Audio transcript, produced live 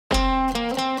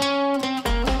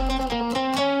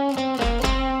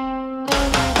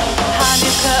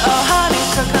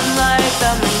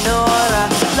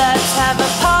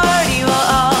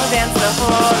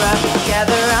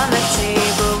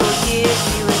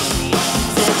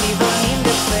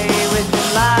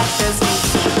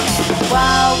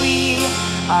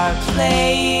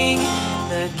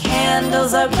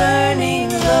candles are burning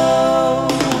low.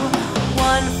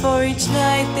 One for each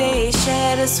night, they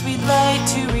shed a sweet light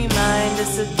to remind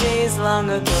us of days long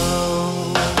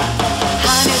ago.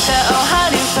 Hanukkah, oh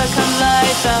Hanukkah, come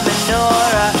light the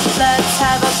menorah. Let's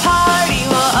have a party,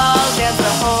 we'll all dance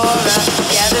the hora.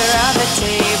 Gather around the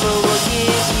table, we'll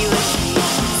give you a treat.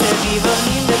 Serve evil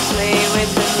need to play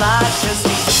with and lots of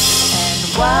sweets.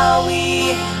 And while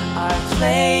we are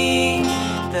playing,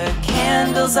 the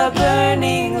candles are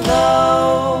burning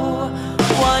low.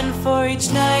 One for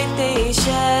each night, they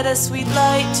shed a sweet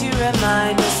light to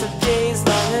remind us of days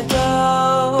long